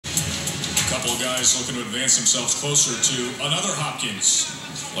couple of guys looking to advance themselves closer to another Hopkins.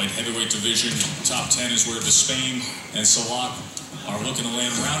 Light heavyweight division, top 10 is where Despaigne and Sillakh are looking to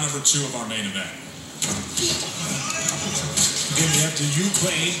land round number 2 of our main event. Again, we have the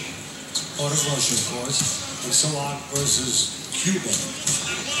Ukraine, part of Russia, of course, and Sillakh versus Cuba,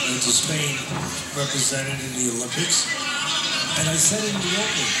 and Despaigne represented in the Olympics. And I said in the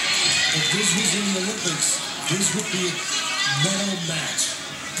opening, if this was in the Olympics, this would be a medal match.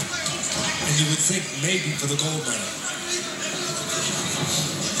 And you would think maybe for the gold medal.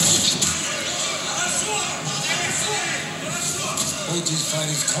 Both these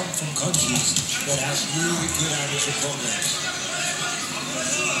fighters come from countries that have really good amateur programs.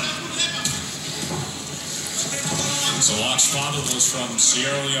 Sillakh's father was from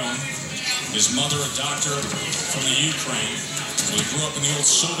Sierra Leone. His mother, a doctor from the Ukraine. So he grew up in the old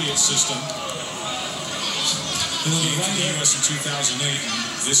Soviet system. He came to the U.S. in 2008,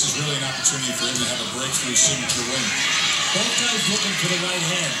 and this is really an opportunity for him to have a breakthrough signature win. Both guys looking for the right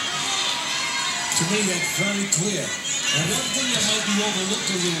hand. To me, that's very clear. And one thing that might be overlooked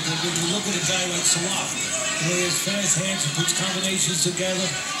a little bit when you look at a guy like Sillakh, he has fast hands, he puts combinations together.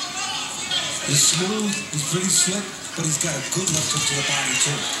 He's smooth, he's pretty slick, but he's got a good left hook to the body,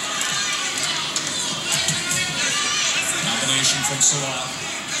 too. Combination from Sillakh.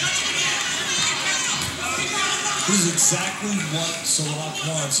 This is exactly what Sillakh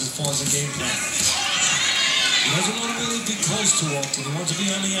wants as far as a game plan. He doesn't want to really be close too often. He wants to be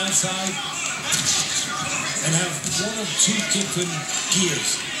on the outside and have one of two different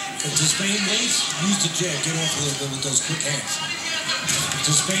gears. If Despaigne waits, use the jab, get off a little bit with those quick hands. If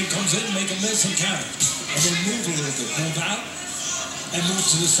Despaigne comes in, make a miss and counter. And then move a little bit. Move out and move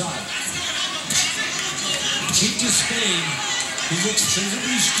to the side. Keep Despaigne, who looks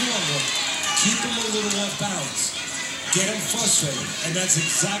physically stronger, keep him a little off balance. Get him frustrated. And that's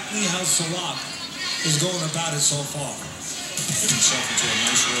exactly how Sillakh is going about it so far. Get himself into a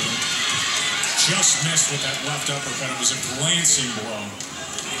nice rhythm. Just missed with that left uppercut. It was a glancing blow.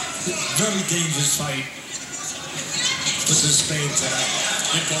 Very dangerous fight with Despaigne tonight.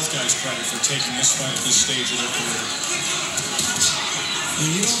 Give both guys credit for taking this fight at this stage of their career.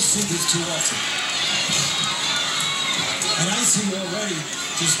 And you don't see this too often. And I see already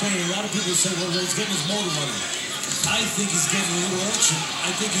Despaigne. A lot of people say, well, he's getting his motor running. I think he's getting a little urgent.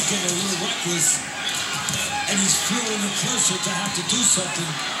 I think he's getting a little reckless. And he's feeling the pressure to have to do something.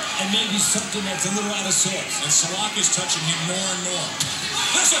 And maybe something that's a little out of sorts. And Sillakh is touching him more and more.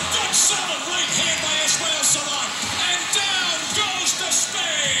 There's a good, solid right hand by Ismayl Sillakh. And down goes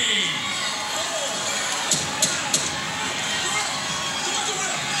Despaigne.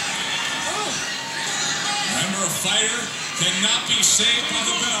 Remember, a fighter cannot be saved by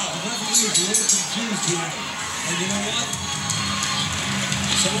the bell. The referee is a little confused here. And you know what?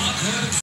 Sillakh heard